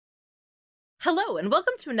Hello, and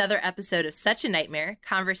welcome to another episode of Such a Nightmare,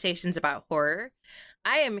 Conversations About Horror.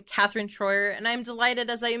 I am Catherine Troyer, and I'm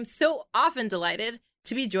delighted, as I am so often delighted,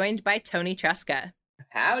 to be joined by Tony Tresca.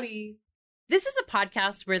 Howdy. This is a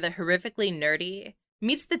podcast where the horrifically nerdy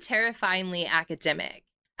meets the terrifyingly academic,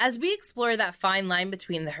 as we explore that fine line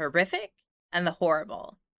between the horrific and the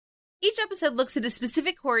horrible. Each episode looks at a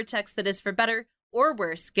specific horror text that is, for better or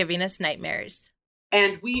worse, giving us nightmares.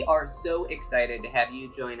 And we are so excited to have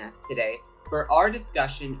you join us today for our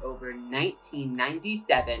discussion over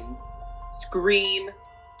 1997's Scream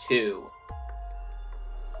 2.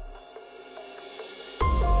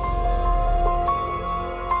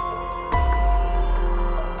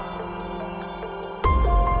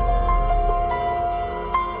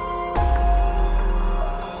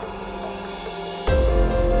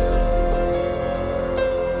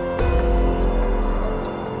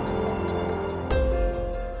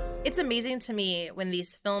 It's amazing to me when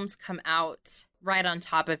these films come out right on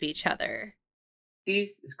top of each other.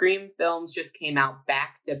 These Scream films just came out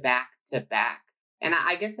back to back to back. And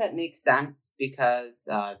I guess that makes sense because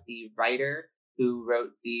the writer who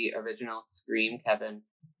wrote the original Scream, Kevin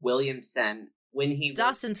Williamson, when he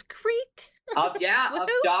Dawson's Creek? of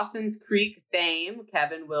Dawson's Creek fame,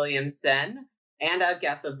 Kevin Williamson, and a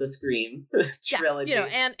guest of the Scream trilogy.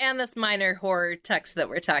 Yeah, and this minor horror text that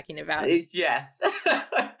we're talking about. Yes.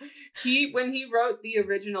 When he wrote the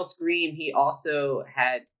original Scream, he also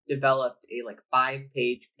had developed a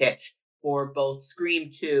 5-page pitch for both Scream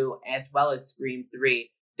 2 as well as Scream 3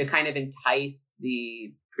 to kind of entice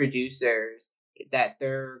the producers that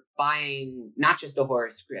they're buying not just a horror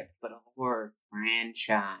script, but a horror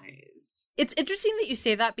franchise. It's interesting that you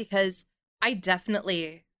say that because I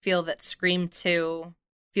definitely feel that Scream 2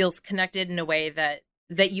 feels connected in a way that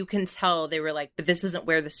you can tell they were like, but this isn't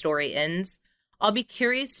where the story ends. I'll be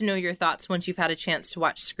curious to know your thoughts once you've had a chance to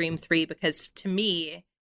watch Scream 3, because to me,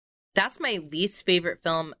 that's my least favorite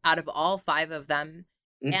film out of all 5 of them.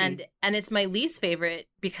 Mm-hmm. And it's my least favorite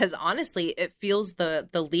because honestly, it feels the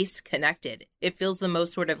least connected. It feels the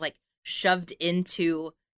most sort of shoved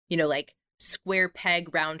into, square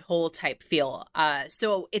peg, round hole type feel.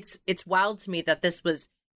 So it's wild to me that this was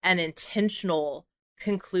an intentional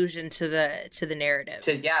conclusion to the narrative.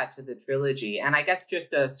 To the trilogy. And I guess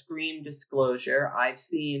just a Scream disclosure, I've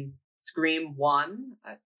seen Scream 1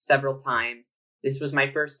 several times. This was my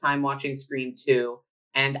first time watching Scream 2,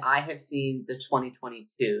 and I have seen the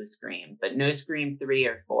 2022 Scream, but no Scream 3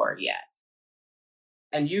 or 4 yet.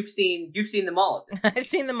 And you've seen them all. I've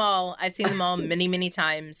seen them all. I've seen them all many, many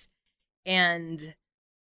times. And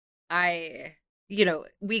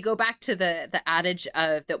we go back to the adage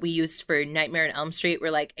of that we used for Nightmare on Elm Street,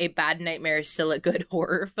 where a bad nightmare is still a good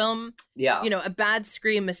horror film. Yeah. A bad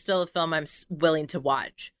Scream is still a film I'm willing to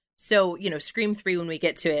watch. So, Scream 3, when we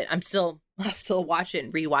get to it, I'll still watch it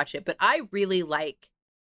and rewatch it. But I really like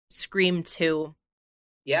Scream 2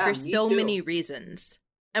 for so many reasons.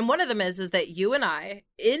 And one of them is that you and I,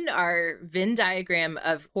 in our Venn diagram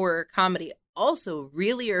of horror comedy, also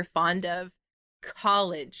really are fond of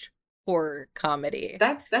college horror comedy.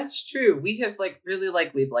 That's true. We have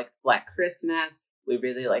we've Black Christmas. We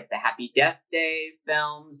really like the Happy Death Day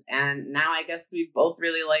films, and now I guess we both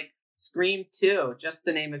really like Scream 2, just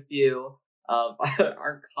to name a few of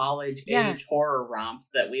our college age horror romps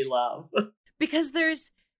that we love. Because there's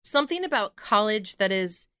something about college that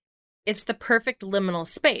it's the perfect liminal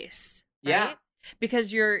space, right? Yeah.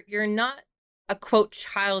 Because you're not a quote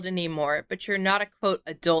child anymore, but you're not a quote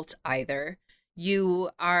adult either. You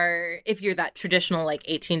are, if you're that traditional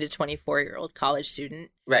 18 to 24-year-old college student.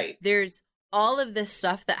 Right. There's all of this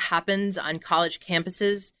stuff that happens on college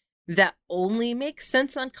campuses that only makes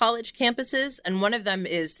sense on college campuses. And one of them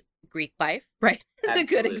is Greek life, right? It's a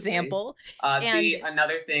good example.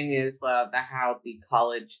 Another thing is how the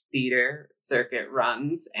college theater circuit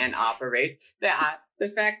runs and operates. The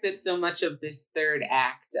fact that so much of this third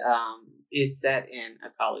act is set in a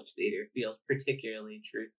college theater feels particularly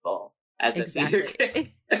truthful. As a theater kid.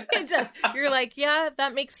 It does. You're like, yeah,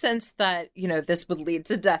 that makes sense that, this would lead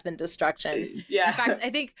to death and destruction. Yeah. In fact,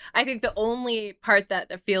 I think the only part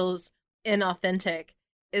that feels inauthentic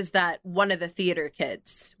is that one of the theater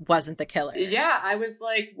kids wasn't the killer. Yeah, I was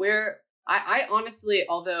like, I honestly,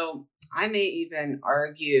 although I may even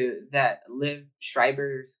argue that Liv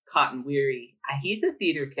Schreiber's Cotton Weary, he's a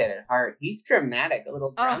theater kid at heart. He's dramatic, a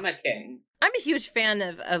little drama king. I'm a huge fan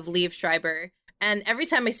of Liev Schreiber. And every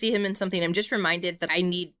time I see him in something, I'm just reminded that I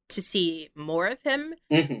need to see more of him.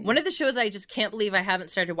 Mm-hmm. One of the shows I just can't believe I haven't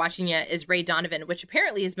started watching yet is Ray Donovan, which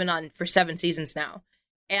apparently has been on for 7 seasons now.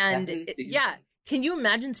 And can you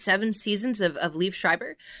imagine 7 seasons of Liev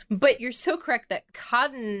Schreiber? But you're so correct that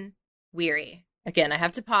Cotton Weary. Again, I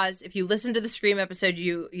have to pause. If you listen to the Scream episode,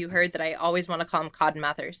 you heard that I always want to call him Codden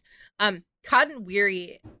Mathers. Codden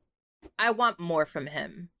Weary, I want more from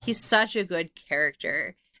him. He's such a good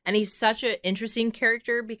character. And he's such an interesting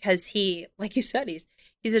character because he, like you said,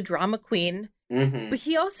 he's a drama queen, but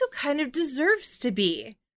he also kind of deserves to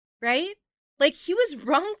be, right? Like, he was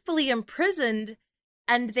wrongfully imprisoned,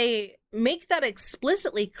 and they make that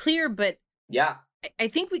explicitly clear, but yeah, I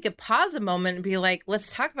think we could pause a moment and be like,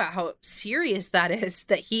 let's talk about how serious that is,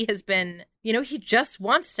 that he has been, he just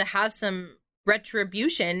wants to have some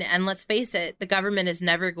retribution. And let's face it, the government is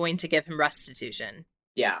never going to give him restitution.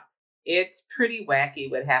 Yeah, it's pretty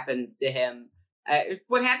wacky what happens to him.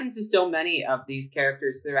 What happens to so many of these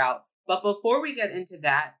characters throughout. But before we get into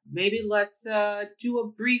that, maybe let's do a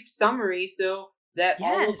brief summary so that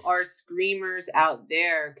all of our screamers out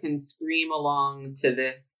there can scream along to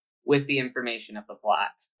this with the information of the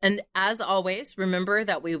plot. And as always, remember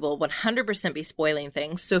that we will 100% be spoiling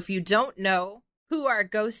things. So if you don't know who our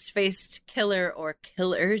ghost-faced killer or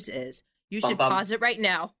killers is, you should pause it right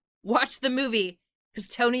now. Watch the movie, because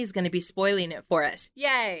Tony's going to be spoiling it for us.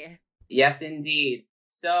 Yay! Yes, indeed.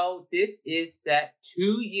 So this is set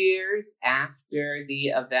 2 years after the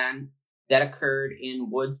events that occurred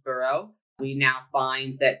in Woodsboro. We now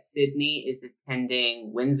find that Sydney is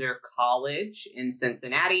attending Windsor College in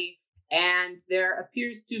Cincinnati, and there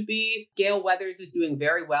appears to be Gale Weathers is doing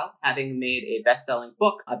very well, having made a best-selling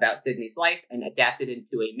book about Sydney's life and adapted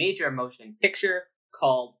into a major motion picture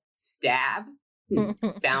called Stab.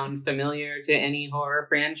 Sound familiar to any horror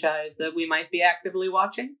franchise that we might be actively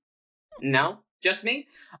watching? No? Just me?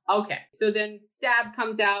 Okay, so then Stab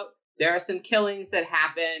comes out. There are some killings that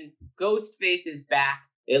happen. Ghostface is back.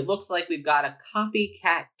 It looks like we've got a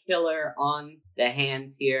copycat killer on the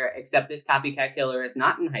hands here, except this copycat killer is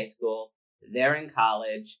not in high school. They're in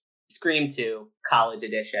college. Scream 2, College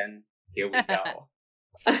Edition. Here we go.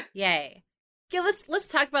 Yay. Yeah, let's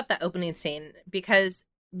talk about that opening scene, because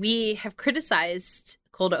we have criticized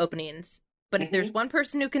cold openings, but if there's one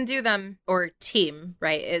person who can do them, or team,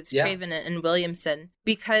 right, it's Craven and Williamson,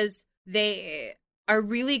 because they are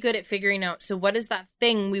really good at figuring out, so what is that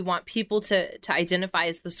thing we want people to identify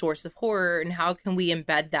as the source of horror, and how can we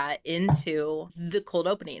embed that into the cold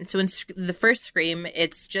opening? So in the first Scream,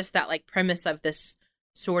 it's just that like premise of this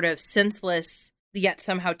sort of senseless yet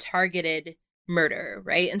somehow targeted murder,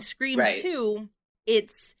 right? And Scream 2,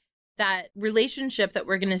 it's that relationship that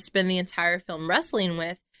we're going to spend the entire film wrestling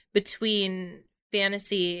with between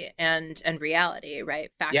fantasy and reality,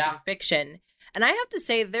 right? Fact and fiction. And I have to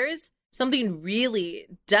say, there's something really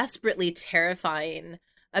desperately terrifying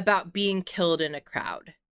about being killed in a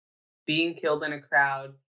crowd. Being killed in a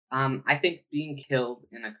crowd. I think being killed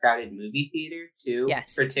in a crowded movie theater, too.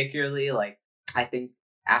 Yes. Particularly, I think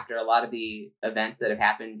after a lot of the events that have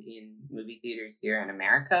happened in movie theaters here in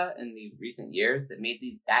America in the recent years that made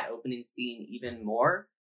that opening scene even more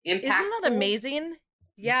impactful. Isn't that amazing?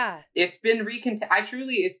 Yeah. It's been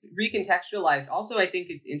it's recontextualized. Also, I think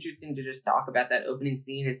it's interesting to just talk about that opening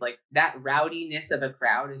scene is that rowdiness of a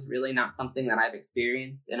crowd is really not something that I've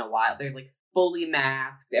experienced in a while. They're fully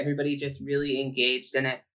masked. Everybody just really engaged in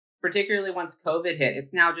it. Particularly once COVID hit,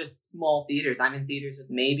 it's now just small theaters. I'm in theaters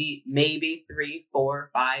with maybe 3,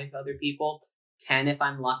 4, 5 other people, 10 if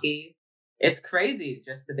I'm lucky. It's crazy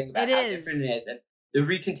just to think about how different it is and the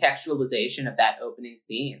recontextualization of that opening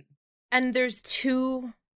scene. And there's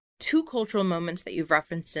two cultural moments that you've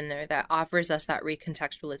referenced in there that offers us that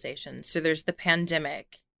recontextualization. So there's the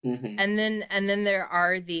pandemic, and then there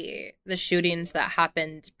are the shootings that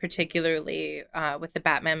happened, particularly with the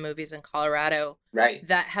Batman movies in Colorado, right?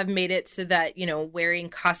 That have made it so that wearing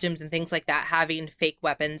costumes and things like that, having fake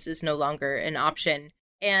weapons is no longer an option.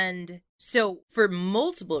 And so for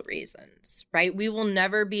multiple reasons, right, we will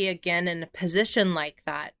never be again in a position like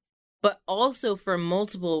that. But also for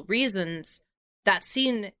multiple reasons, that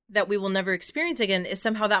scene that we will never experience again is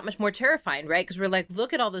somehow that much more terrifying, right? Because we're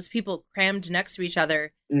look at all those people crammed next to each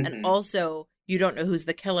other, and also you don't know who's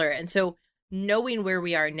the killer. And so knowing where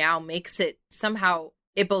we are now makes it somehow,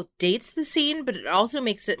 it both dates the scene, but it also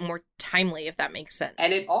makes it more timely, if that makes sense.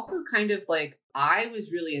 And it also kind of I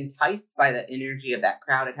was really enticed by the energy of that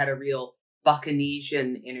crowd. It had a real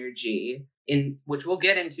Bacchanesian energy, in which we'll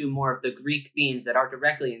get into more of the Greek themes that are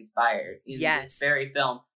directly inspired in this very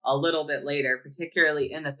film a little bit later,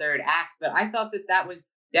 particularly in the third act. But I thought that was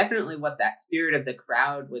definitely what that spirit of the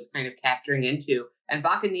crowd was kind of capturing into. And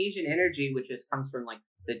Bacchanesian energy, which comes from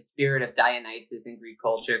the spirit of Dionysus in Greek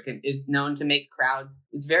culture, is known to make crowds,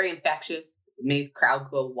 it's very infectious. It makes crowds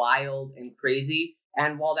go wild and crazy.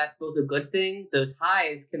 And while that's both a good thing, those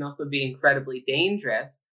highs can also be incredibly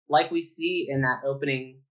dangerous, like we see in that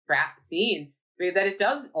opening crap scene, that it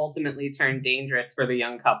does ultimately turn dangerous for the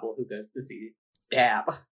young couple who goes to see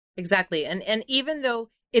Scab. Exactly. And even though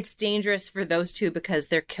it's dangerous for those two because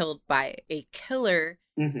they're killed by a killer,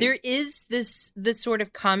 there is this sort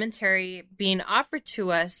of commentary being offered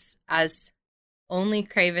to us, as only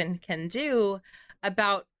Craven can do,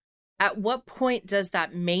 about at what point does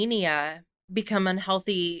that mania become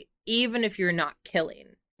unhealthy, even if you're not killing.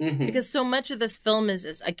 Because so much of this film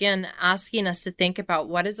is again asking us to think about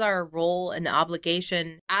what is our role and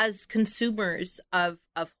obligation as consumers of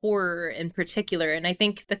horror in particular. And I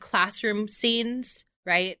think the classroom scenes,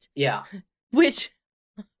 right? Yeah. Which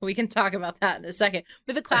we can talk about that in a second.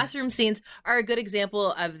 But the classroom scenes are a good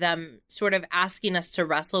example of them sort of asking us to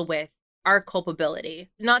wrestle with our culpability.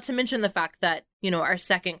 Not to mention the fact that, you know, our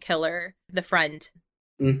second killer, the friend,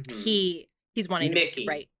 he's wanting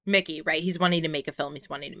Mickey. Mickey, right? He's wanting to make a film. He's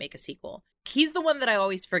wanting to make a sequel. He's the one that I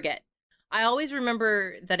always forget. I always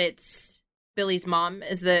remember that it's Billy's mom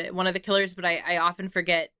is one of the killers, but I often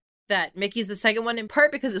forget that Mickey's the second one, in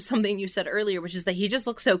part because of something you said earlier, which is that he just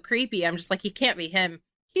looks so creepy. I'm just like, he can't be him.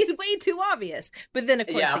 He's way too obvious. But then, of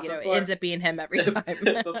course, it ends up being him every time.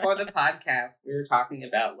 Before the podcast, we were talking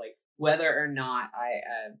about like whether or not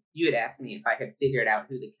you had asked me if I had figured out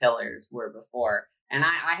who the killers were before. And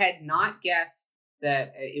I had not guessed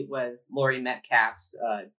that it was Laurie Metcalf's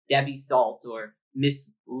Debbie Salt or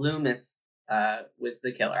Miss Loomis was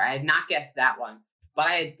the killer. I had not guessed that one, but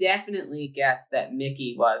I had definitely guessed that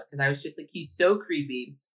Mickey was, because I was just like, he's so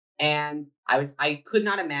creepy, and I could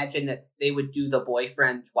not imagine that they would do the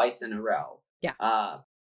boyfriend twice in a row. Yeah.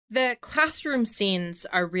 The classroom scenes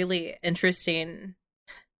are really interesting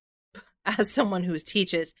as someone who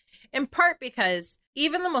teaches, in part because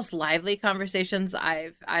even the most lively conversations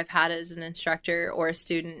I've had as an instructor or a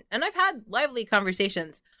student, and I've had lively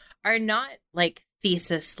conversations, are not like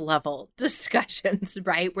thesis level discussions,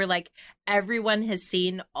 right? Where like everyone has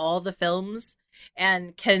seen all the films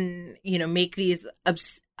and can, you know, make these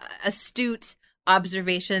astute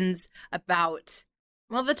observations about,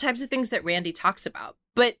 well, the types of things that Randy talks about.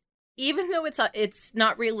 But even though it's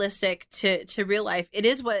not realistic to real life, it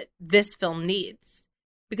is what this film needs.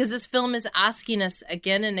 Because this film is asking us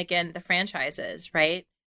again and again, the franchises, right,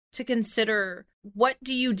 to consider, what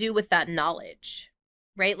do you do with that knowledge,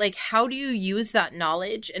 right? Like, how do you use that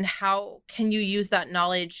knowledge, and how can you use that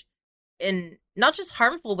knowledge in not just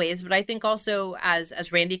harmful ways, but I think also,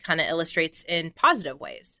 as Randy kind of illustrates, in positive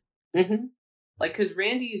ways. Like, because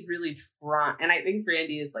Randy is really trying, and I think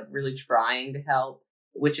Randy is like really trying to help,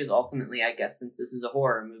 which is ultimately, I guess, since this is a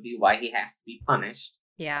horror movie, why he has to be punished.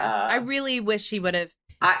 Yeah, I really wish he would have.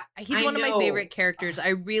 He's one of my favorite characters.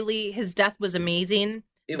 His death was amazing,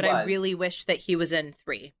 I really wish that he was in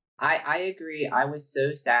 3. I agree. I was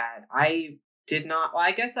so sad. I did not, well,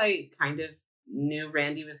 I guess I kind of knew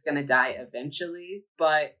Randy was going to die eventually,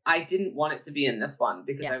 but I didn't want it to be in this one,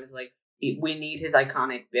 because I was like, we need his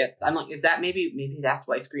iconic bits. I'm like, is that maybe that's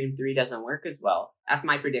why Scream 3 doesn't work as well? That's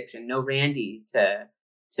my prediction. No Randy to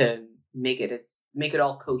make it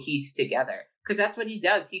all cohese together. Because that's what he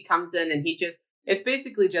does. He comes in and it's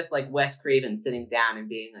basically just like Wes Craven sitting down and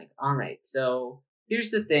being like, all right, so here's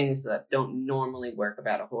the things that don't normally work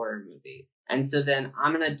about a horror movie. And so then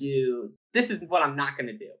I'm going to do, this is what I'm not going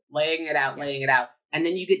to do. Laying it out. And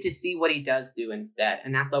then you get to see what he does do instead.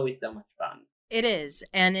 And that's always so much fun. It is.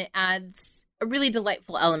 And it adds a really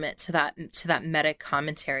delightful element to that meta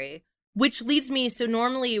commentary, which leads me, so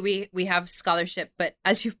normally we have scholarship, but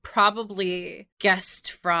as you've probably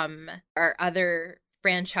guessed from our other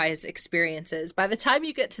franchise experiences, by the time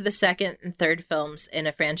you get to the second and third films in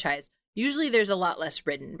a franchise, usually there's a lot less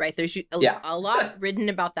written, right? There's a lot written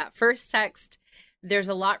about that first text. There's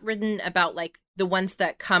a lot written about like the ones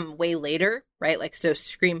that come way later, right? Like, so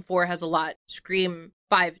Scream 4 has a lot. Scream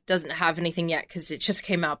 5 doesn't have anything yet because it just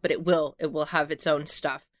came out, but it will have its own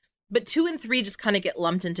stuff. But 2 and 3 just kind of get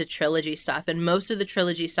lumped into trilogy stuff. And most of the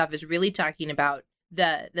trilogy stuff is really talking about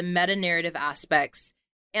the meta-narrative aspects,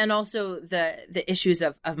 and also the issues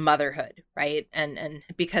of motherhood, right? And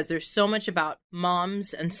because there's so much about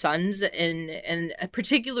moms and sons in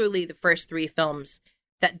particularly the first 3 films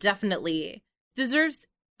that definitely deserves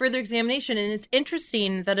further examination. And it's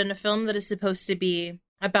interesting that in a film that is supposed to be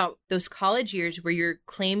about those college years where you're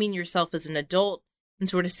claiming yourself as an adult and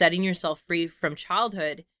sort of setting yourself free from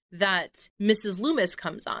childhood, that Mrs. Loomis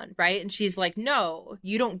comes on, right? And she's like, no,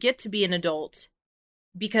 you don't get to be an adult,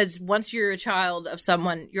 because once you're a child of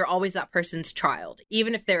someone, you're always that person's child.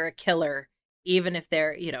 Even if they're a killer, even if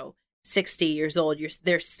they're, 60 years old,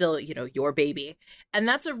 they're still, your baby. And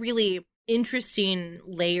that's a really interesting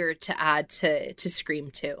layer to add to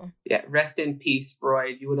Scream 2. Yeah, rest in peace,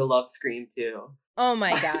 Freud. You would have loved Scream 2. Oh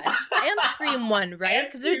my gosh. And Scream 1, right?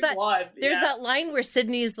 Because there's that line where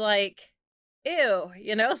Sidney's like, ew,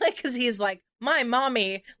 you know, like, because he's like, my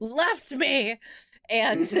mommy left me.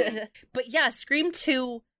 And, but yeah, Scream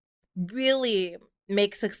 2 really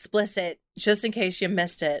makes explicit, just in case you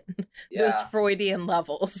missed it, those Freudian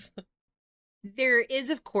levels. There is,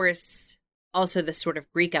 of course, also this sort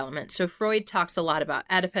of Greek element. So Freud talks a lot about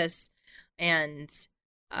Oedipus and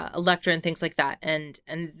Electra and things like that. And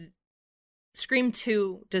Scream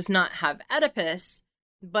 2 does not have Oedipus,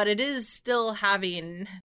 but it is still having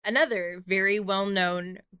another very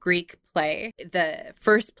well-known Greek play, the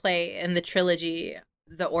first play in the trilogy,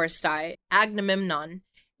 the Oresteia, Agamemnon,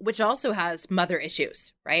 which also has mother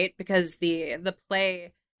issues, right? Because the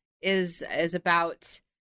play is about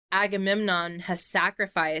Agamemnon has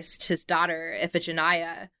sacrificed his daughter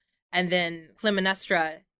Iphigenia, and then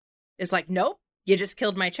Clytemnestra is like, nope, you just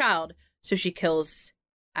killed my child. So she kills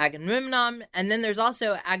Agamemnon. And then there's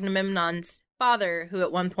also Agamemnon's father, who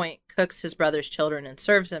at one point cooks his brother's children and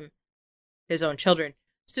serves him his own children.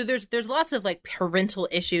 So there's lots of like parental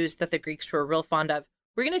issues that the Greeks were real fond of.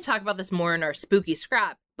 We're going to talk about this more in our spooky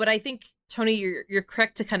scrap, but I think, Tony, you're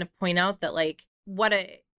correct to kind of point out that, like, what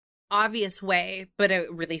a obvious way, but a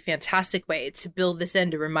really fantastic way to build this in,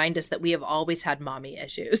 to remind us that we have always had mommy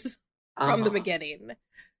issues from the beginning.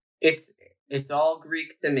 It's all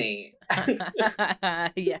Greek to me.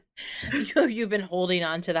 Yeah. You've been holding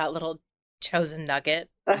on to that little chosen nugget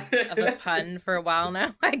of a pun for a while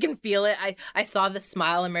now. I can feel it. I saw the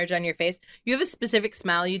smile emerge on your face. You have a specific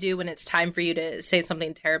smile you do when it's time for you to say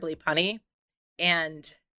something terribly punny.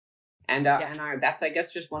 And that's, I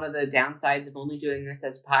guess, just one of the downsides of only doing this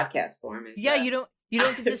as podcast form. You don't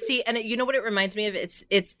get to see, and you know what it reminds me of?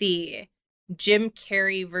 It's the Jim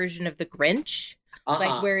Carrey version of the Grinch,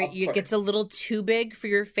 like where it gets a little too big for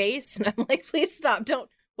your face, and I'm like, please stop, don't,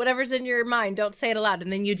 whatever's in your mind, don't say it aloud,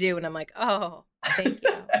 and then you do, and I'm like, oh, thank you,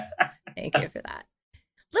 thank you for that.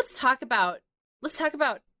 Let's talk about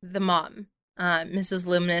the mom, Mrs.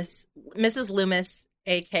 Loomis,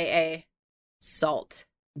 aka Salt.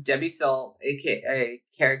 Debbie Salt, aka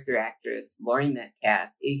character actress, Laurie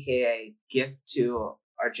Metcalf, aka gift to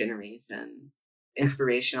our generation,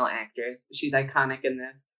 inspirational actress. She's iconic in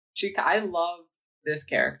this. I love this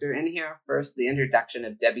character in here. First, the introduction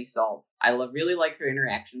of Debbie Salt. I really like her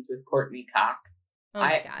interactions with Courtney Cox. Oh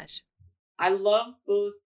my gosh, I love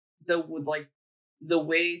both the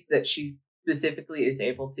ways that she specifically is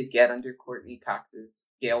able to get under Courtney Cox's,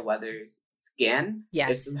 Gale Weathers' skin.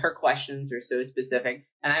 Yes, her questions are so specific,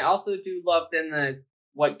 and I also do love then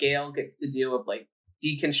what Gale gets to do of like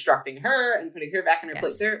deconstructing her and putting her back in her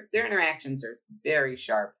place. Their interactions are very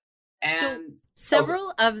sharp. And so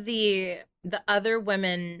several of the other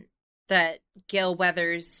women that Gale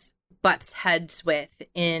Weathers butts heads with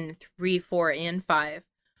in 3, 4, and 5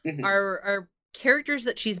 are characters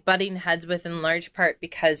that she's butting heads with in large part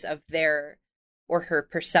because of her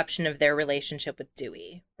perception of their relationship with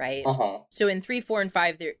Dewey, right? So in 3, 4, and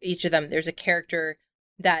 5, each of them, there's a character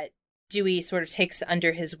that Dewey sort of takes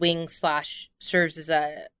under his wing / serves as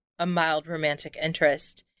a mild romantic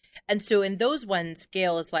interest. And so in those ones,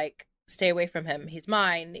 Gale is like, stay away from him. He's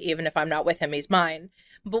mine. Even if I'm not with him, he's mine.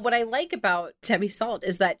 But what I like about Debbie Salt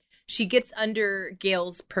is that she gets under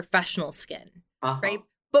Gale's professional skin, right?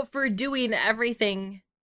 But for doing everything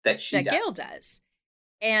that Gale does.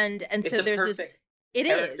 And so there's this, it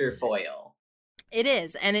character is foil. It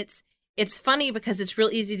is. And it's funny because it's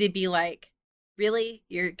real easy to be like, really?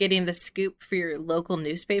 You're getting the scoop for your local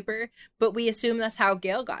newspaper? But we assume that's how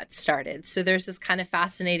Gale got started. So there's this kind of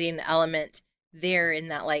fascinating element there in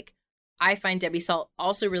that, like, I find Debbie Salt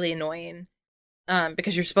also really annoying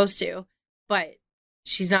because you're supposed to, but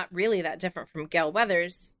she's not really that different from Gale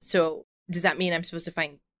Weathers. So does that mean I'm supposed to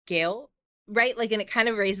find Gale? Right? Like, and it kind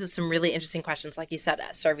of raises some really interesting questions, like you said,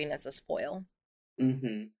 serving as a foil.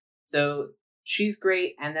 So she's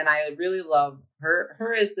great. And then I really love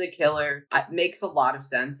her as the killer. It makes a lot of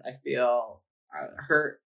sense. I feel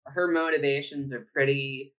her motivations are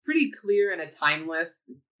pretty clear in a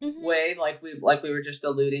timeless way, like we were just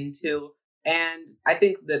alluding to. And I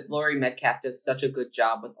think that Laurie Metcalf does such a good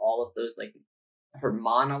job with all of those, like, her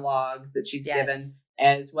monologues that she's given,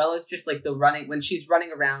 as well as just like when she's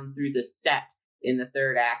running around through the set in the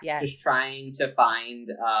third act, just trying to find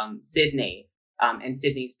Sydney. And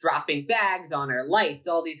Sydney's dropping bags on her, lights,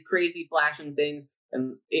 all these crazy flashing things.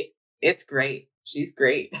 And it's great. She's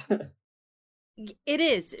great. It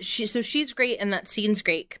is. She's great, and that scene's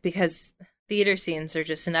great because theater scenes are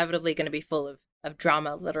just inevitably going to be full of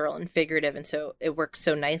drama, literal and figurative, and so it works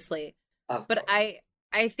so nicely. Of But course.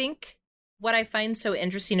 I think what I find so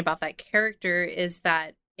interesting about that character is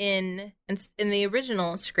that in the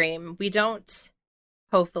original Scream, we don't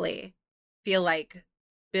hopefully feel like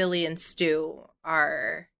Billy and Stu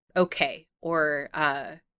are okay or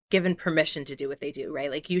given permission to do what they do,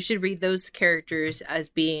 right? Like you should read those characters as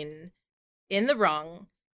being in the wrong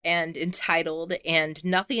and entitled, and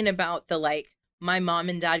nothing about the like my mom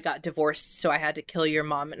and dad got divorced so I had to kill your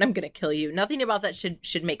mom and I'm going to kill you. Nothing about that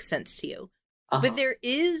should make sense to you. But Uh-huh. there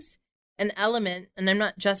is an element, and I'm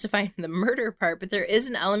not justifying the murder part, but there is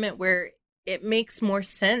an element where it makes more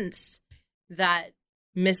sense that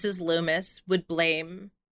Mrs. Loomis would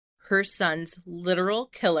blame her son's literal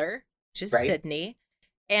killer, which is Right? Sidney,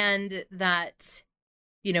 and that,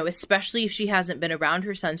 you know, especially if she hasn't been around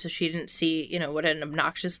her son, so she didn't see, you know, what an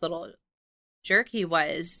obnoxious little jerk he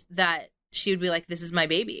was, that she would be like, this is my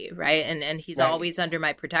baby, right? And he's Right. always under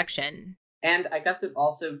my protection. And I guess it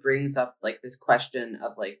also brings up like this question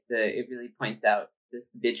of like it really points out this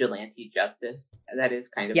vigilante justice that is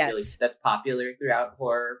kind of really Yes. that's popular throughout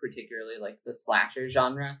horror, particularly like the slasher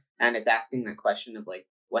genre. And it's asking that question of like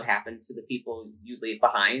what happens to the people you leave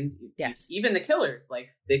behind. Yes. Even the killers, like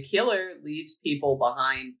the killer leaves people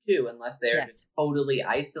behind too, unless they're Yes. just totally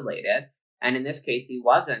isolated. And in this case, he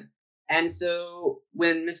wasn't. And so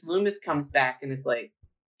when Miss Loomis comes back and is like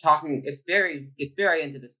talking, it's very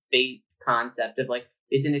into this fate concept of like,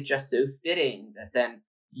 isn't it just so fitting that then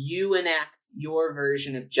you enact your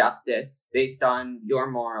version of justice based on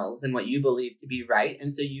your morals and what you believe to be right,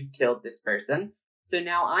 and so you've killed this person. So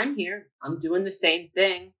now I'm here. I'm doing the same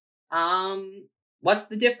thing. What's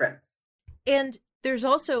the difference? And there's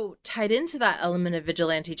also tied into that element of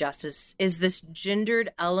vigilante justice is this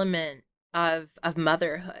gendered element of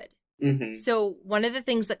motherhood. Mm-hmm. So one of the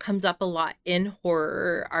things that comes up a lot in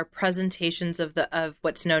horror are presentations of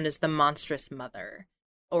what's known as the monstrous mother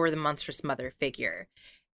or the monstrous mother figure.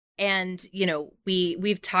 And, you know,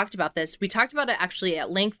 we've talked about this. We talked about it actually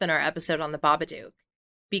at length in our episode on the Babadook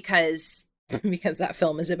because that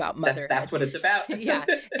film is about motherhood. That's what it's about. Yeah.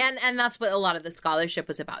 And that's what a lot of the scholarship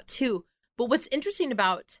was about too. But what's interesting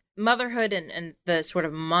about motherhood and the sort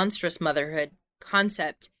of monstrous motherhood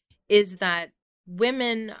concept is that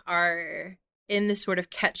women are in this sort of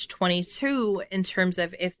catch-22 in terms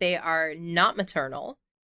of if they are not maternal,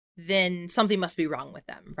 then something must be wrong with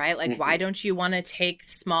them, right? Like, why don't you want to take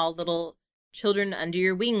small little children under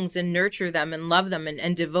your wings and nurture them and love them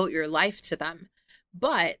and devote your life to them?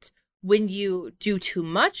 But when you do too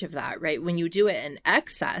much of that, right? When you do it in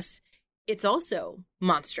excess, it's also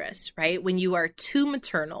monstrous, right? When you are too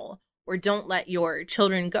maternal or don't let your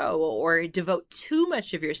children go or devote too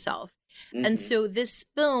much of yourself. And so this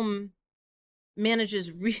film manages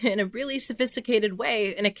in a really sophisticated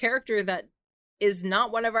way in a character that is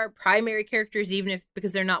not one of our primary characters, even if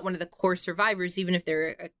because they're not one of the core survivors, even if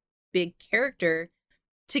they're a big character,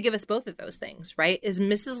 to give us both of those things, right? Is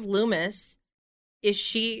Mrs. Loomis, is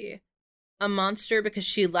she a monster because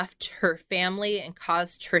she left her family and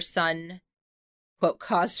caused her son, quote,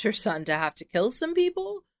 caused her son to have to kill some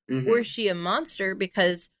people? Or is she a monster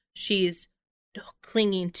because she's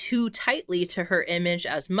clinging too tightly to her image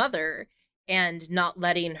as mother and not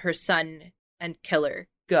letting her son and killer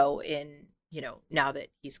go in, you know, now that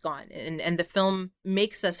he's gone? And the film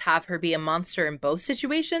makes us have her be a monster in both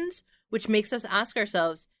situations, which makes us ask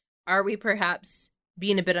ourselves, are we perhaps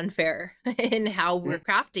being a bit unfair in how we're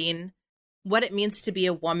crafting what it means to be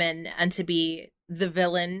a woman and to be the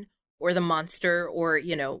villain or the monster or,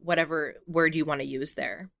 you know, whatever word you want to use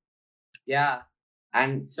there? Yeah.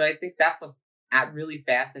 And so I think that's a really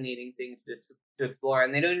fascinating thing to explore.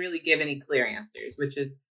 And they don't really give any clear answers, which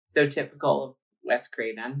is so typical of Wes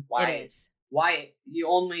Craven. It is. Why the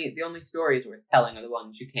only stories worth telling are the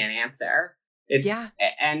ones you can't answer.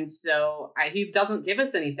 And so he doesn't give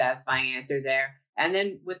us any satisfying answer there. And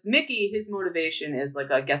then with Mickey, his motivation is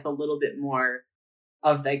like, I guess, a little bit more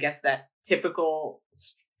of, I guess, that typical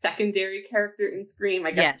secondary character in Scream.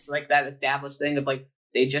 I guess it's like that established thing of like,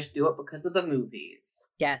 they just do it because of the movies.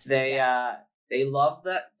 Yes. They love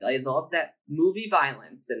that movie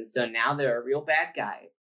violence, and so now they're a real bad guy.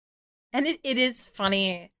 And it is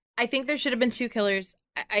funny. I think there should have been two killers.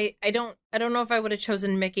 I don't know if I would have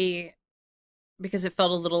chosen Mickey because it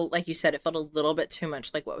felt a little, like you said, it felt a little bit too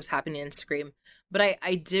much like what was happening in Scream. But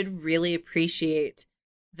I did really appreciate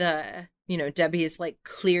the, you know, Debbie's like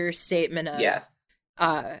clear statement of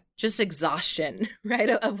just exhaustion, right?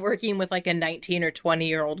 Of working with like a 19 or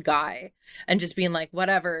 20-year-old guy and just being like,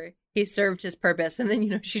 whatever, he served his purpose. And then, you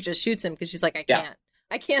know, she just shoots him because she's like,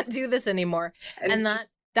 I can't do this anymore. And that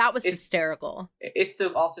That was It's hysterical. it's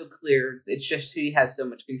so also clear. It's just she has so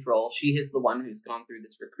much control. She is the one who's gone through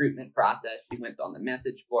this recruitment process. She went on the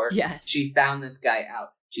message board. Yes. She found this guy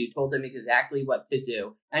out. She told him exactly what to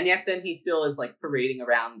do, and yet then he still is like parading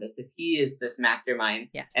around as if he is this mastermind.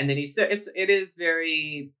 Yes. And then it is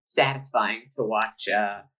very satisfying to watch.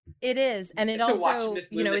 It is, and it to also watch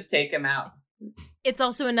Miss Loomis take him out. It's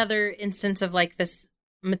also another instance of like this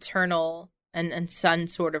maternal and son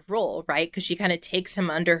sort of role, right? Because she kind of takes him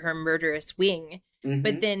under her murderous wing,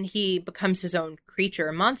 but then he becomes his own creature,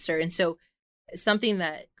 a monster. And so something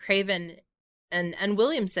that Craven and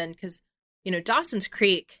Williamson, because, you know, Dawson's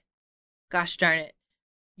Creek, gosh darn it,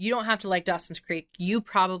 you don't have to like Dawson's Creek. You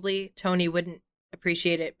probably, Tony, wouldn't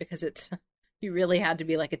appreciate it because you really had to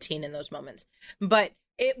be like a teen in those moments. But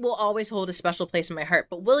it will always hold a special place in my heart.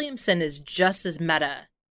 But Williamson is just as meta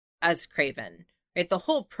as Craven, right? The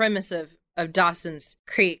whole premise of Dawson's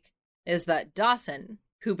Creek is that Dawson,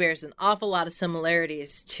 who bears an awful lot of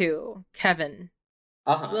similarities to Kevin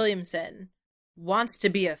Williamson, wants to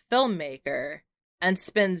be a filmmaker and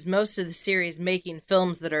spends most of the series making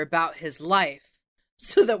films that are about his life,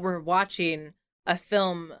 so that we're watching a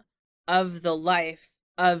film of the life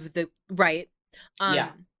of the right.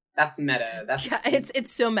 That's meta.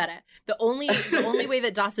 It's so meta. The only way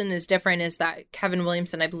that Dawson is different is that Kevin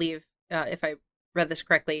Williamson, I believe, if I read this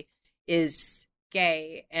correctly, is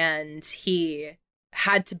gay, and he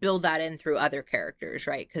had to build that in through other characters,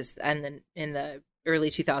 right? Because and then in the early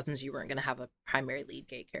 2000s, you weren't going to have a primary lead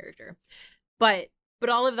gay character. But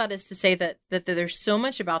all of that is to say that there's so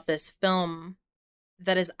much about this film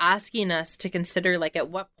that is asking us to consider, like, at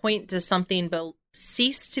what point does something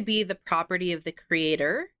cease to be the property of the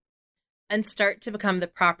creator and start to become the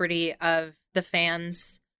property of the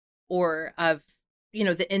fans or of, you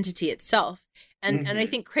know, the entity itself. And I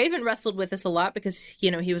think Craven wrestled with this a lot because, you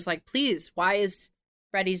know, he was like, please, why is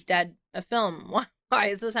Freddy's Dead a film? Why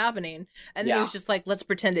is this happening? And then he was just like, let's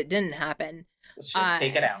pretend it didn't happen. Let's just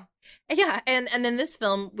take it out. Yeah. And in this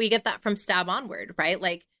film, we get that from Stab Onward, right?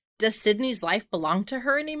 Like, does Sydney's life belong to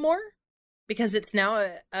her anymore? Because it's now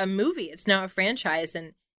a movie. It's now a franchise.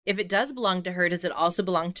 And if it does belong to her, does it also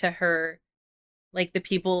belong to her, like the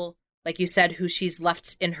people, like you said, who she's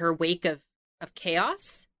left in her wake of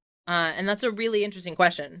chaos? And that's a really interesting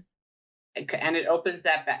question. And it opens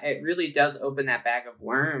it really does open that bag of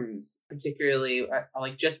worms, particularly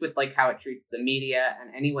like just with like how it treats the media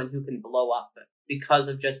and anyone who can blow up because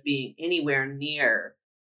of just being anywhere near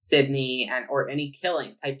Sydney or any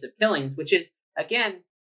types of killings, which is, again,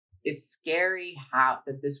 is scary how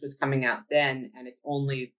that this was coming out then, and it's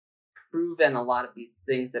only proven a lot of these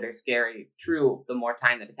things that are scary true the more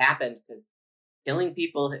time that has happened, because killing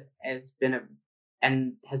people has been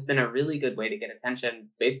a really good way to get attention,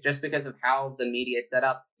 just because of how the media is set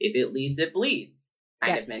up. If it leads, it bleeds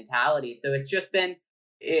kind of mentality. So it's just been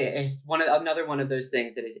another one of those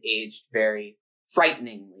things that has aged very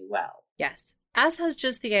frighteningly well. Yes, as has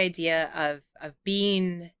just the idea of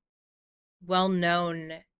being well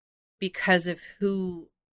known because of who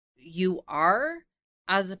you are,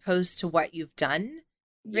 as opposed to what you've done.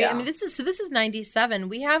 Right? Yeah. I mean, this is 97.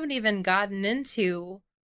 We haven't even gotten into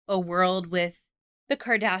a world with the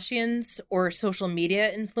Kardashians or social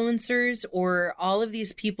media influencers or all of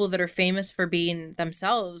these people that are famous for being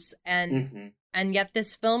themselves. And yet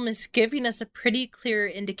this film is giving us a pretty clear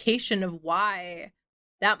indication of why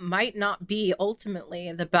that might not be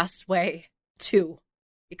ultimately the best way to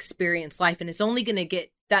experience life. And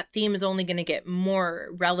that theme is only going to get more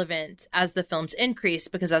relevant as the films increase,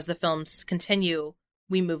 because as the films continue,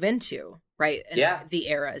 we move into, right? The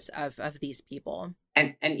eras of these people.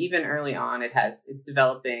 And even early on, it's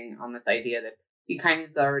developing on this idea that he kind of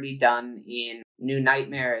has already done in New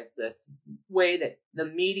Nightmare, is this way that the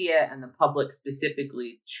media and the public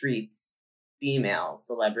specifically treats female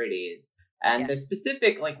celebrities, and the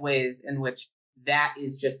specific like ways in which that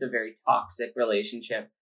is just a very toxic relationship,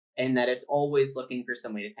 and that it's always looking for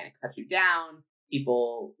somebody to kind of cut you down.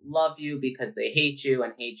 People love you because they hate you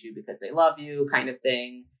and hate you because they love you, kind of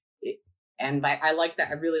thing. And I like that.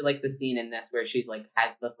 I really like the scene in this where she's like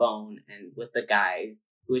has the phone and with the guy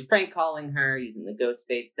who is prank calling her using the ghost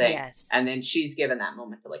face thing. Yes. And then she's given that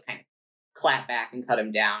moment to like kind of clap back and cut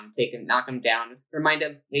him down, knock him down, remind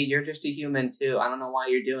him, hey, you're just a human too. I don't know why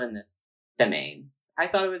you're doing this to me. I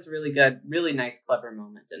thought it was really good, really nice, clever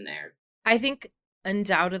moment in there. I think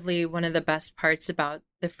undoubtedly one of the best parts about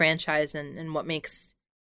the franchise and what makes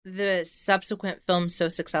the subsequent films so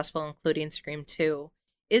successful, including Scream 2,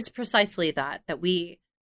 is precisely that we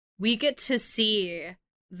get to see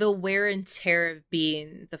the wear and tear of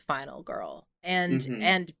being the final girl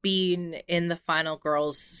and being in the final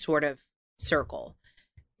girl's sort of circle.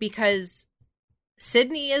 because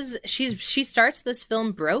Sydney she starts this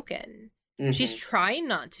film broken. Mm-hmm. She's trying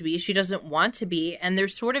not to be. She doesn't want to be. And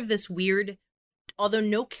there's sort of this weird, although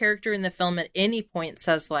no character in the film at any point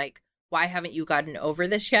says, like, why haven't you gotten over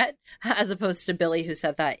this yet? As opposed to Billy, who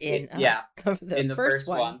said that in the first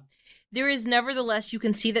one. There is nevertheless, you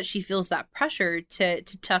can see that she feels that pressure to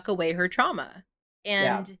tuck away her trauma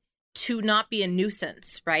and to not be a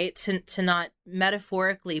nuisance, right? To not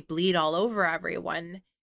metaphorically bleed all over everyone.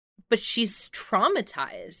 But she's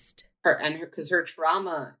traumatized. Because her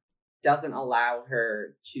trauma doesn't allow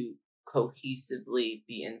her to cohesively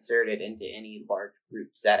be inserted into any large group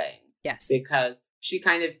setting. Yes. Because she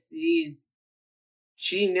kind of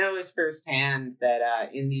she knows firsthand that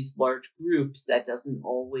in these large groups, that doesn't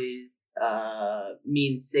always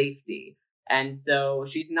mean safety. And so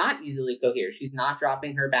she's not easily coherent. She's not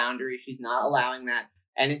dropping her boundaries. She's not allowing that.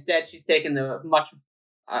 And instead, she's taken the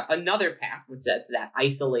another path, which is that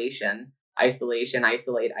isolate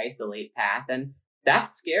path. And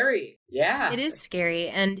that's scary. Yeah. It is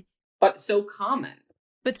scary. But so common.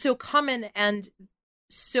 And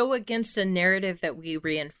so against a narrative that we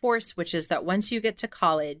reinforce, which is that once you get to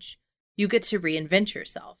college, you get to reinvent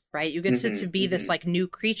yourself, right? You get to be this like new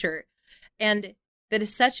creature. And that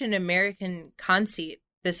is such an American conceit,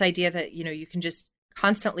 this idea that, you know, you can just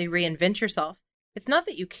constantly reinvent yourself. It's not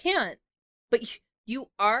that you can't, but you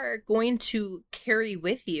are going to carry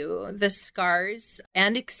with you the scars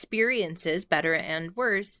and experiences, better and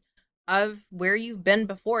worse, of where you've been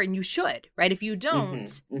before, and you should, right? If you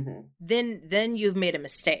don't, then you've made a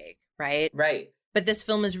mistake, right? Right. But this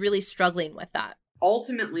film is really struggling with that.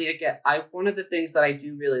 Ultimately, again, one of the things that I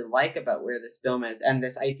do really like about where this film is, and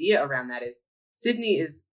this idea around that, is Sydney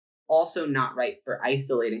is also not right for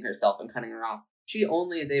isolating herself and cutting her off. She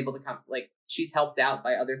only is able to come, like, she's helped out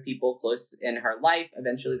by other people close in her life,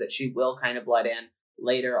 eventually, that she will kind of let in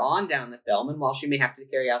later on down the film. And while she may have to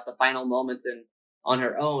carry out the final moments on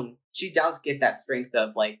her own, she does get that strength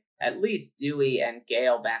of, like, at least Dewey and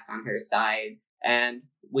Gale back on her side. And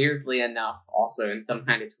weirdly enough, also in some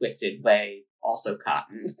kind of twisted way, also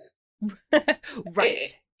Cotton.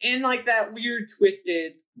 Right. In like that weird,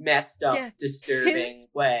 twisted, messed up, disturbing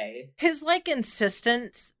way. His, like,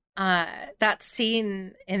 insistence, that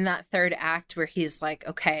scene in that third act where he's like,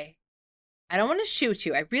 okay, I don't want to shoot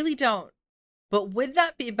you. I really don't. But would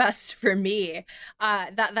that be best for me?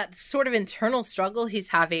 That sort of internal struggle he's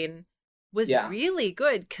having was really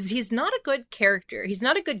good, because he's not a good character. He's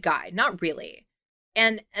not a good guy, not really.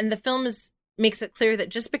 And the film makes it clear that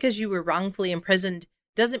just because you were wrongfully imprisoned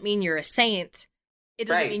doesn't mean you're a saint. It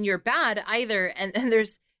doesn't mean you're bad either. And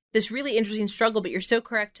there's this really interesting struggle, but you're so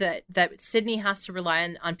correct that Sydney has to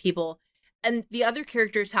rely on people. And the other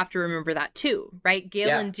characters have to remember that too, right?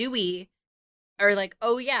 Gale and Dewey are like,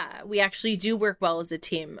 oh yeah, we actually do work well as a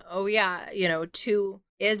team. Oh yeah, you know, two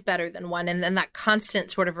is better than one. And then that constant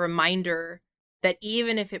sort of reminder that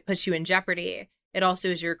even if it puts you in jeopardy, it also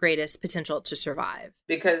is your greatest potential to survive.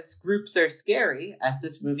 Because groups are scary, as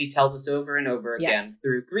this movie tells us over and over again,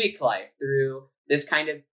 through Greek life, through this kind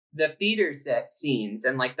of the theater set scenes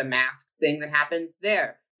and like the mask thing that happens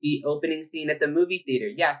there, the opening scene at the movie theater.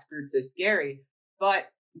 Yes, groups are scary, but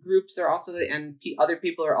groups are also, and other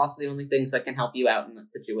people are also the only things that can help you out in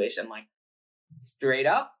that situation. Like, straight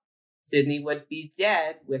up, Sydney would be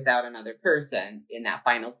dead without another person in that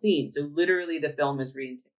final scene. So literally the film is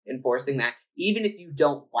reinforcing that. Even if you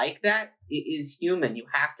don't like that, it is human. You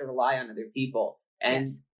have to rely on other people. And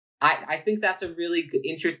I think that's a really good,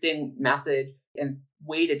 interesting message and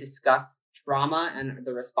way to discuss trauma and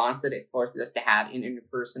the response that it forces us to have in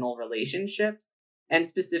interpersonal relationships, and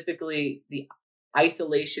specifically the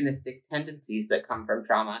isolationistic tendencies that come from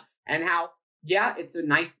trauma, and how,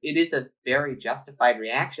 it is a very justified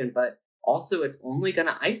reaction, but also it's only going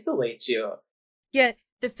to isolate you. Yeah,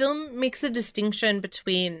 the film makes a distinction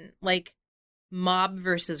between, like, mob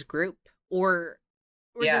versus group, or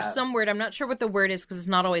there's some word, I'm not sure what the word is because it's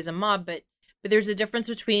not always a mob, but there's a difference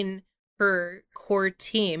between her core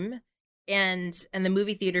team and the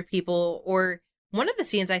movie theater people. Or one of the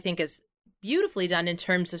scenes I think is beautifully done in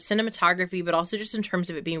terms of cinematography, but also just in terms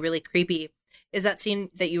of it being really creepy, is that scene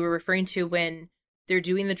that you were referring to when they're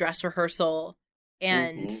doing the dress rehearsal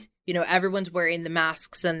and you know, everyone's wearing the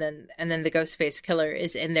masks, and then the Ghostface killer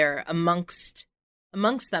is in there amongst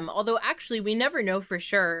them. Although actually we never know for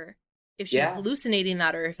sure if she's hallucinating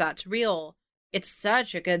that or if that's real. It's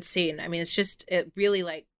such a good scene. I mean, it really,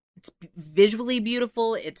 like, it's visually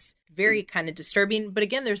beautiful. It's very kind of disturbing. But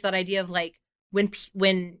again, there's that idea of, like,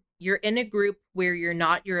 when you're in a group where you're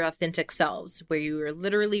not your authentic selves, where you are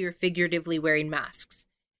literally or figuratively wearing masks,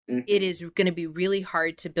 it is going to be really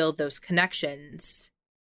hard to build those connections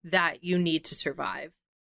that you need to survive.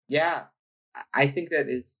 Yeah, I think that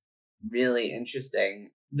is really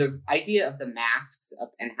interesting. The idea of the masks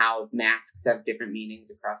and how masks have different meanings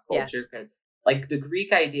across culture. Yes. Because, like, the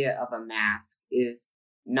Greek idea of a mask is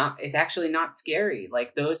not, it's actually not scary.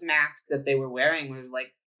 Like, those masks that they were wearing was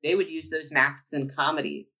like, they would use those masks in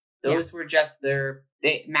comedies. Those were just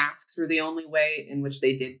masks were the only way in which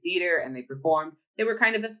they did theater and they performed. They were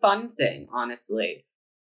kind of a fun thing, honestly.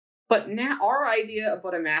 But now our idea of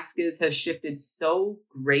what a mask is has shifted so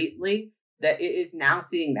greatly that it is now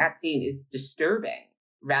seeing that scene is disturbing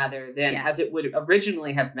rather than as it would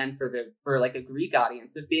originally have been for like a Greek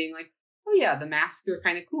audience of being like, oh yeah, the masks are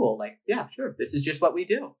kind of cool. Like, yeah, sure, this is just what we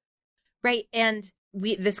do. Right. And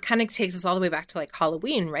this kind of takes us all the way back to like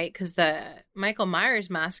Halloween, right? Because the Michael Myers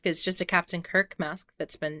mask is just a Captain Kirk mask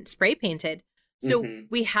that's been spray painted. So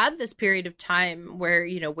we had this period of time where,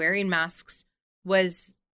 you know, wearing masks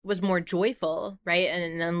was more joyful, right?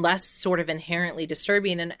 And less sort of inherently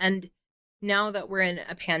disturbing. And now that we're in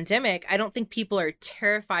a pandemic, I don't think people are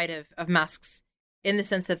terrified of masks in the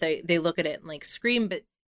sense that they look at it and like scream, but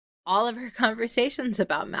all of our conversations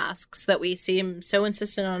about masks that we seem so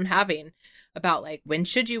insistent on having about like, when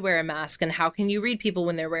should you wear a mask and how can you read people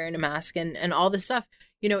when they're wearing a mask and all this stuff,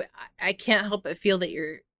 you know, I can't help but feel that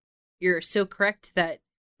you're so correct that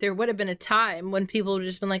there would have been a time when people would have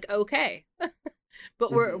just been like, okay,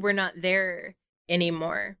 but we're not there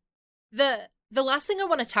anymore. The last thing I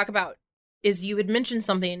want to talk about is you had mentioned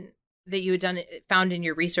something that you had found in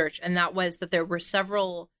your research, and that was that there were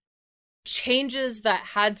several changes that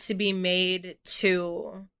had to be made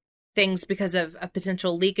to things because of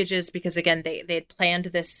potential leakages, because again they had planned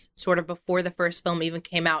this sort of before the first film even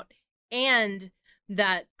came out, and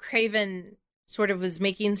that Craven sort of was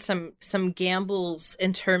making some gambles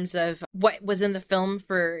in terms of what was in the film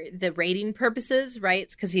for the rating purposes, right?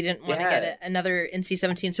 Because he didn't want to get another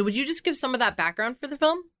NC-17. So would you just give some of that background for the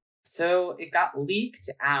film? So it got leaked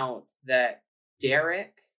out that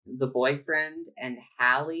Derek, the boyfriend, and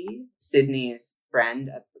Hallie, Sydney's friend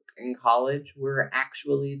in college, were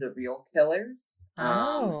actually the real killers.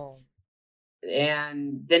 And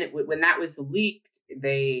then when that was leaked,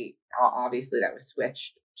 they obviously that was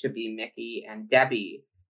switched to be Mickey and Debbie.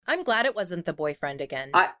 I'm glad it wasn't the boyfriend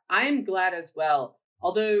again. I'm glad as well.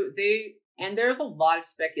 Although there's a lot of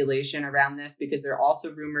speculation around this because there are also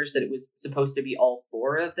rumors that it was supposed to be all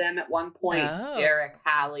four of them at one point. Derek,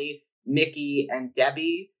 Hallie, Mickey, and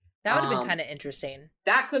Debbie. That would have been kind of interesting.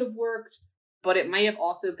 That could have worked, but it may have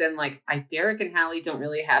also been like, Derek and Hallie don't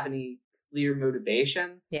really have any clear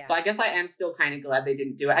motivation. Yeah. So I guess I am still kind of glad they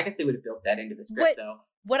didn't do it. I guess they would have built that into the script, though.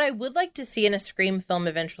 What I would like to see in a Scream film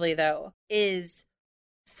eventually, though, is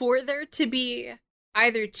for there to be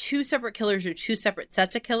either two separate killers or two separate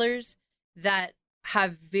sets of killers that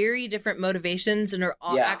have very different motivations and are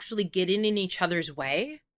all actually getting in each other's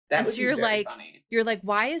way. That would be very funny. You're like,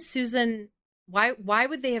 why is Susan... Why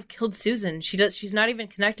would they have killed Susan? She's not even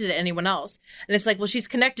connected to anyone else. And it's like, well, she's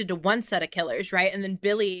connected to one set of killers, right? And then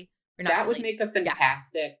Billy... That would make a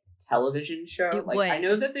fantastic television show. Would. I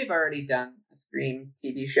know that they've already done a Scream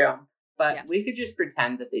TV show, but we could just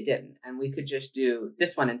pretend that they didn't, and we could just do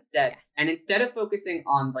this one instead. Yes. And instead of focusing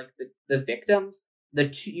on like the victims,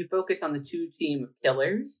 you focus on the two team of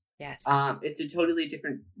killers. Yes. It's a totally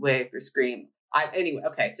different way for Scream. Anyway,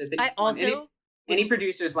 okay. So if any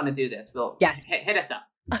producers want to do this, hit us up.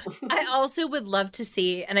 I also would love to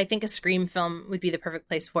see, and I think a Scream film would be the perfect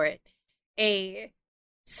place for it,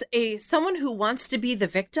 someone who wants to be the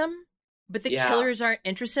victim, but the killers aren't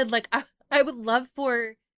interested. Like, I would love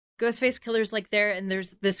for Ghostface Killer's like there, and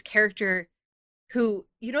there's this character who,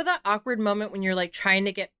 you know, that awkward moment when you're like trying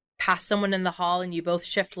to get past someone in the hall and you both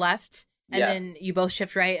shift left and then you both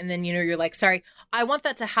shift right, and then, you know, you're like, sorry, I want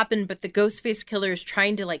that to happen, but the Ghostface Killer is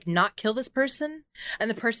trying to like not kill this person, and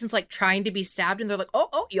the person's like trying to be stabbed, and they're like,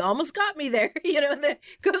 oh, you almost got me there, you know, and the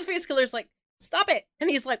Ghostface Killer's like, stop it, and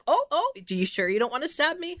he's like, oh, are you sure you don't want to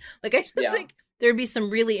stab me? Like, I just think there'd be some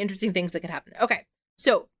really interesting things that could happen. Okay,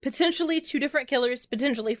 so potentially 2 different killers,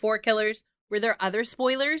 potentially 4 killers. Were there other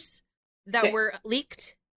spoilers that were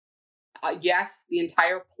leaked? Yes, the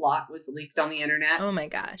entire plot was leaked on the internet. Oh my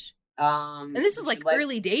gosh. And this is like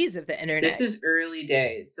early days of the internet. This is early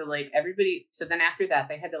days. So like so then after that,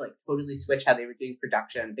 they had to like totally switch how they were doing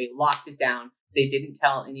production. They locked it down. They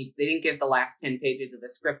didn't give the last 10 pages of the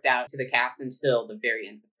script out to the cast until the very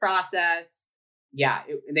end of the process. Yeah,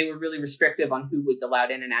 they were really restrictive on who was allowed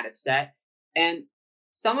in and out of set. And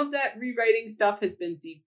some of that rewriting stuff has been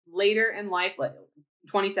later in life. Like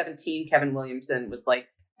 2017, Kevin Williamson was like,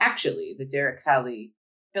 actually, the Derek Hallie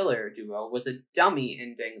killer duo was a dummy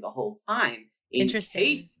ending the whole time in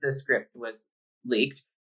case the script was leaked.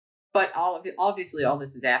 But obviously, all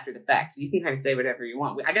this is after the fact, so you can kind of say whatever you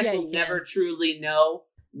want. I guess we'll never truly know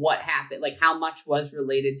what happened, like how much was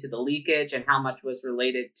related to the leakage and how much was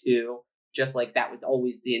related to just like that was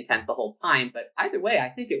always the intent the whole time. But either way, I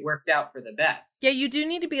think it worked out for the best. Yeah, you do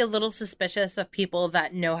need to be a little suspicious of people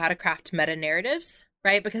that know how to craft meta narratives,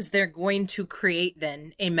 right? Because they're going to create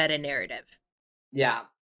then a meta narrative. Yeah.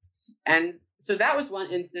 And so that was one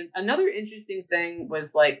instance. Another interesting thing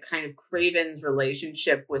was like kind of Craven's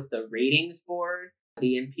relationship with the ratings board,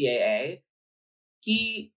 the MPAA.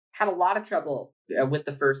 He had a lot of trouble with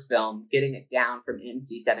the first film, getting it down from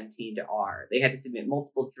NC-17 to R. They had to submit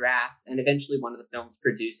multiple drafts, and eventually one of the film's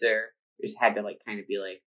producer just had to like kind of be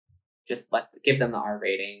like, just give them the R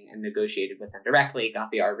rating, and negotiated with them directly,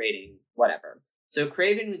 got the R rating, whatever. So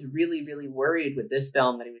Craven was really, really worried with this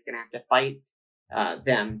film that he was going to have to fight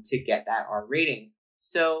them to get that R rating.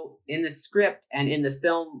 So in the script and in the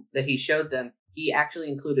film that he showed them, he actually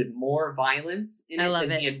included more violence in it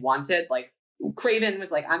than he had wanted. Like, Craven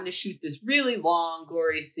was like, I'm going to shoot this really long,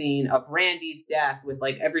 gory scene of Randy's death with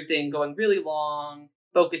like everything going really long,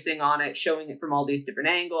 focusing on it, showing it from all these different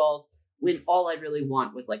angles, when all I really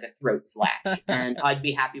want was like a throat slash. And I'd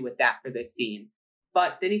be happy with that for this scene.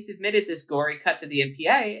 But then he submitted this gory cut to the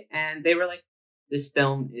MPA, and they were like, this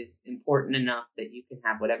film is important enough that you can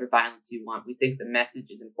have whatever violence you want. We think the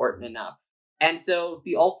message is important enough. And so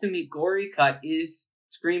the ultimate gory cut is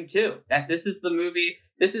Scream 2. That this is the movie.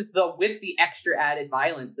 This is with the extra added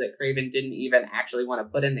violence that Craven didn't even actually want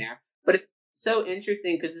to put in there. But it's so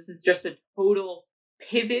interesting because this is just a total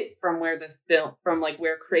pivot from where the film, from like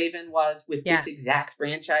where Craven was with this exact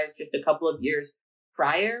franchise just a couple of years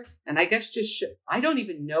prior. And I guess I don't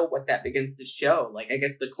even know what that begins to show. Like, I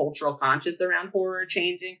guess the cultural conscience around horror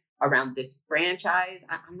changing around this franchise.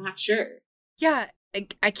 I'm not sure. Yeah,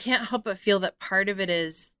 I can't help but feel that part of it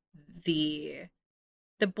is the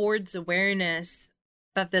board's awareness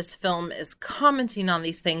that this film is commenting on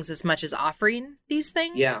these things as much as offering these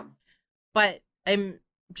things. Yeah. But I'm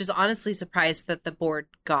just honestly surprised that the board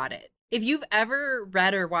got it. If you've ever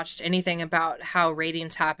read or watched anything about how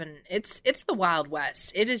ratings happen, it's the Wild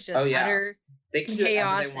West. It is just utter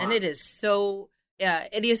chaos, and it is so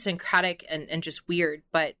idiosyncratic and just weird.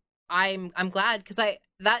 But I'm glad, because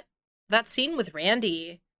that scene with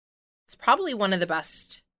Randy, it's probably one of the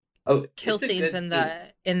best kill scenes in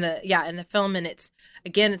the film, and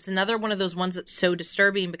it's another one of those ones that's so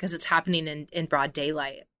disturbing because it's happening in broad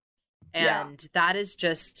daylight, and that is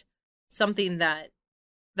just something that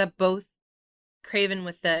both Craven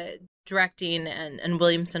with the directing and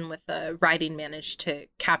Williamson with the writing managed to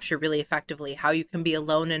capture really effectively. How you can be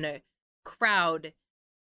alone in a crowd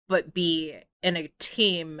but be in a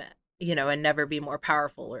team, and never be more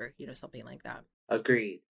powerful, or something like that.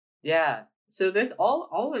 Agreed. Yeah. So there's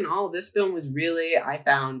all in all, this film was really, I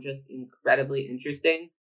found, just incredibly interesting.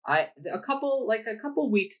 A couple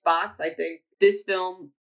weak spots. I think this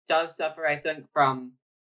film does suffer, I think, from,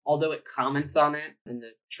 although it comments on it and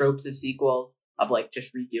the tropes of sequels of like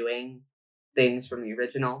just redoing things from the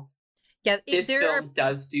original. Yeah, this film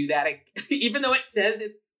does do that. Even though it says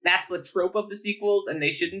that's the trope of the sequels and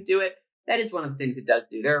they shouldn't do it, that is one of the things it does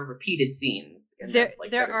do. There are repeated scenes.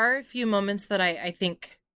 There are a few moments that I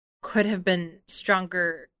think could have been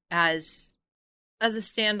stronger as a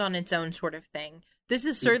stand on its own sort of thing. This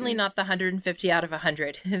is certainly not the 150 out of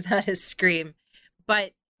 100 that is Scream,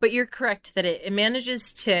 but you're correct that it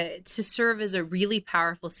manages to serve as a really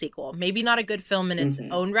powerful sequel. Maybe not a good film in its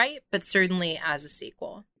own right, but certainly as a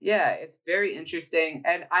sequel. Yeah, it's very interesting.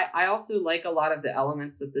 And I also like a lot of the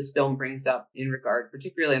elements that this film brings up in regard,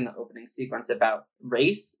 particularly in the opening sequence, about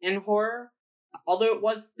race in horror. Although it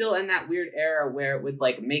was still in that weird era where it would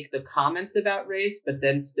like make the comments about race, but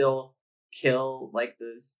then still kill like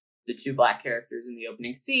the two black characters in the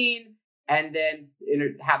opening scene, and then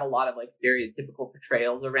have a lot of like stereotypical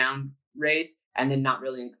portrayals around race, and then not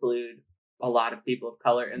really include a lot of people of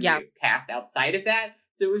color in the cast outside of that.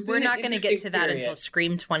 So it was we're not going to get to that until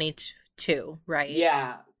Scream 22, right?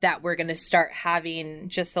 Yeah. That we're going to start having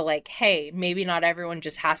just a like, hey, maybe not everyone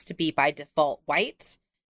just has to be by default white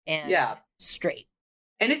and straight.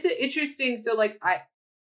 And it's interesting. So like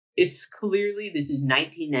it's clearly, this is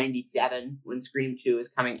 1997 when Scream 2 is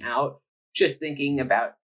coming out. Just thinking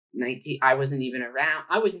about I wasn't even around.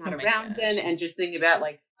 I was not around then, and just thinking about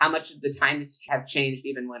like how much the times have changed,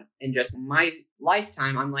 even when in just my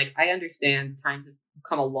lifetime. I'm like, I understand times have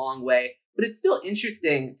come a long way, but it's still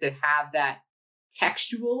interesting to have that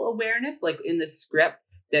textual awareness, like in the script,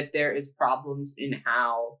 that there is problems in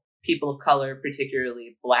how people of color,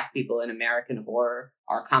 particularly Black people in American horror,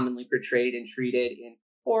 are commonly portrayed and treated in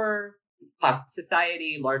horror, pop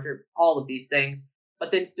society, larger, all of these things.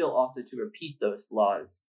 but then still also to repeat those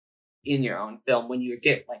flaws in your own film when you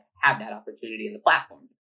have that opportunity in the platform.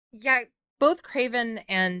 Yeah, both Craven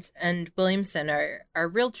and Williamson are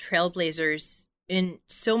real trailblazers in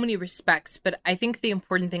so many respects, but I think the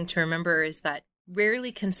important thing to remember is that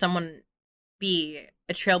rarely can someone be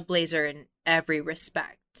a trailblazer in every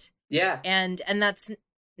respect. Yeah. And that's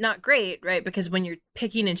not great, right? Because when you're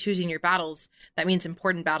picking and choosing your battles, that means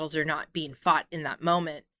important battles are not being fought in that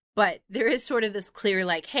moment. But there is sort of this clear,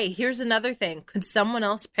 like, hey, here's another thing. Could someone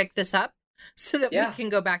else pick this up so that we can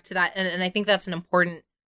go back to that? And I think that's an important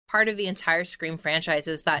part of the entire Scream franchise,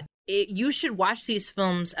 is that you should watch these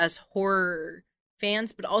films as horror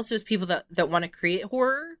fans, but also as people that want to create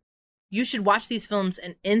horror. You should watch these films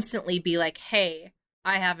and instantly be like, hey,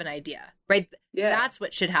 I have an idea, right? Yeah. That's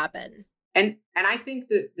what should happen. And I think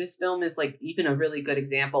that this film is like even a really good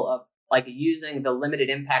example of like using the limited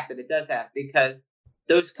impact that it does have, because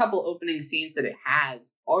those couple opening scenes that it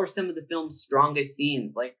has are some of the film's strongest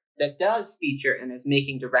scenes, like that does feature and is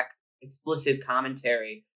making direct, explicit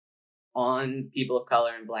commentary on people of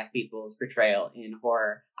color and Black people's portrayal in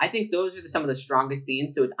horror. I think those are some of the strongest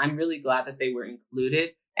scenes. So I'm really glad that they were included.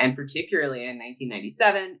 And particularly in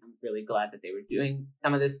 1997, I'm really glad that they were doing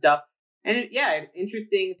some of this stuff. And it's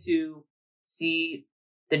interesting to see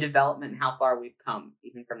the development and how far we've come,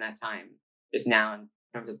 even from that time, just now in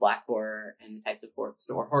terms of Black horror and the types of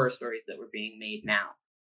horror stories that were being made now.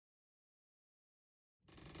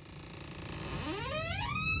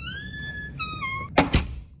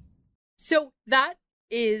 So that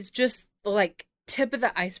is just like tip of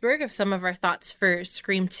the iceberg of some of our thoughts for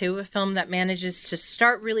Scream 2, a film that manages to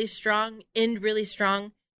start really strong, end really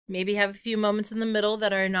strong, maybe have a few moments in the middle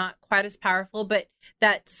that are not quite as powerful, but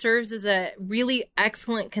that serves as a really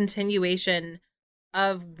excellent continuation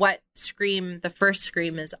of what Scream, the first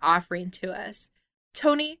Scream, is offering to us.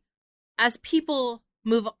 Tony, as people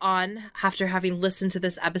move on after having listened to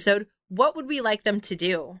this episode, what would we like them to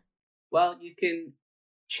do? Well, you can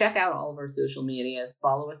check out all of our social medias,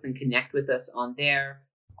 follow us and connect with us on there.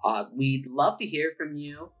 We'd love to hear from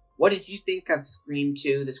you. What did you think of Scream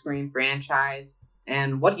 2, the Scream franchise?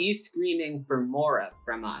 And what are you screaming for more of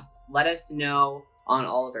from us? Let us know on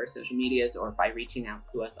all of our social medias or by reaching out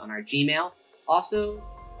to us on our Gmail. Also,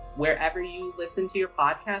 wherever you listen to your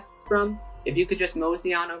podcasts from, if you could just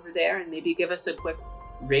mosey on over there and maybe give us a quick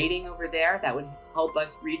rating over there, that would help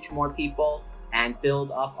us reach more people and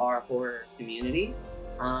build up our horror community.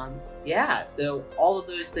 So all of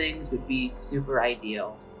those things would be super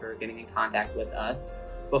ideal for getting in contact with us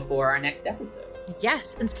before our next episode.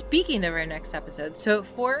 Yes, and speaking of our next episode, so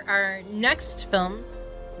for our next film,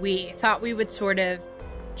 we thought we would sort of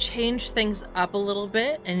change things up a little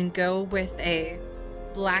bit and go with a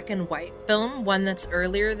black and white film, one that's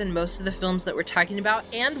earlier than most of the films that we're talking about,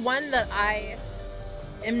 and one that I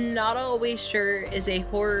am not always sure is a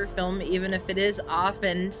horror film, even if it is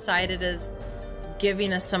often cited as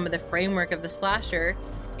giving us some of the framework of the slasher.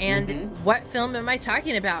 And what film am I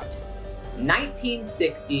talking about?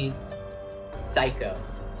 1960s Psycho.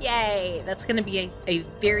 Yay! That's going to be a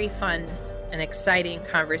very fun and exciting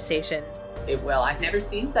conversation. It will. I've never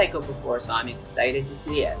seen Psycho before, so I'm excited to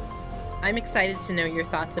see it. I'm excited to know your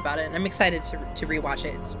thoughts about it, and I'm excited to rewatch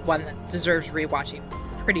it. It's one that deserves rewatching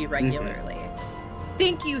pretty regularly.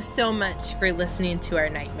 Thank you so much for listening to our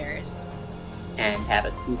nightmares. And have a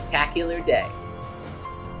spooktacular day.